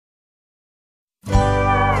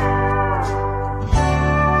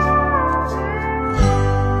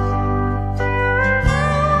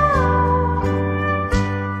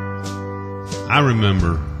I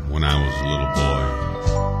remember when I was a little boy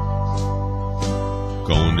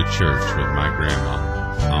going to church with my grandma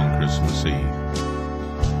on Christmas Eve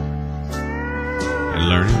and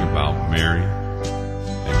learning about Mary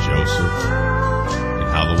and Joseph and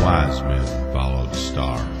how the wise men followed the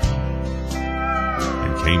star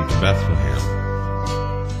and came to Bethlehem,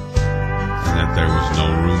 and that there was no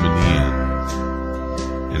room in the inn,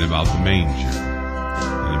 and about the manger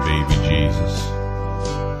and the baby Jesus,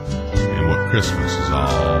 and what Christmas is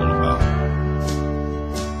all about.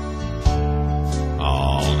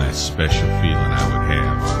 Oh, and that special feeling I would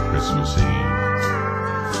have on Christmas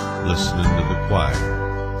Eve, listening to the choir,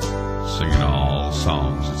 singing all the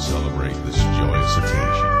songs that celebrate this joyous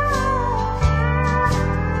occasion.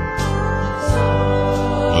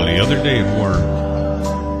 Well, the other day at work,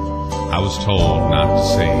 I was told not to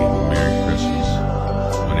say Merry Christmas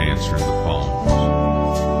when answering the phones,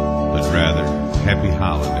 but rather Happy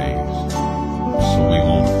Holidays, so we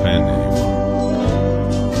won't offend anyone.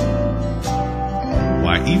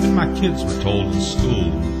 Why, even my kids were told in school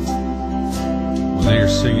when they are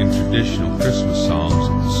singing traditional Christmas songs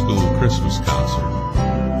at the school Christmas concert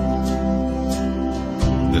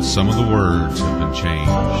that some of the words have been changed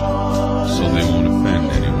so they won't offend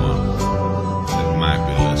anyone that might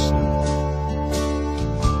be listening.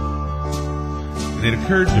 And it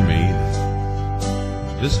occurred to me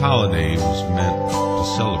that this holiday was meant to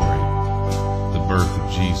celebrate the birth of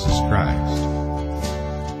Jesus Christ.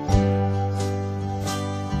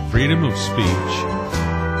 Freedom of speech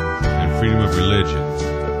and freedom of religion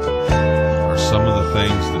are some of the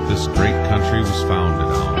things that this great country was founded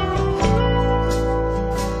on.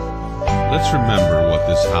 Let's remember what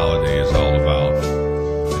this holiday is all about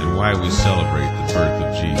and why we celebrate the birth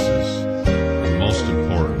of Jesus. And most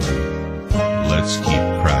importantly, let's keep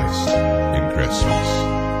Christ in Christmas.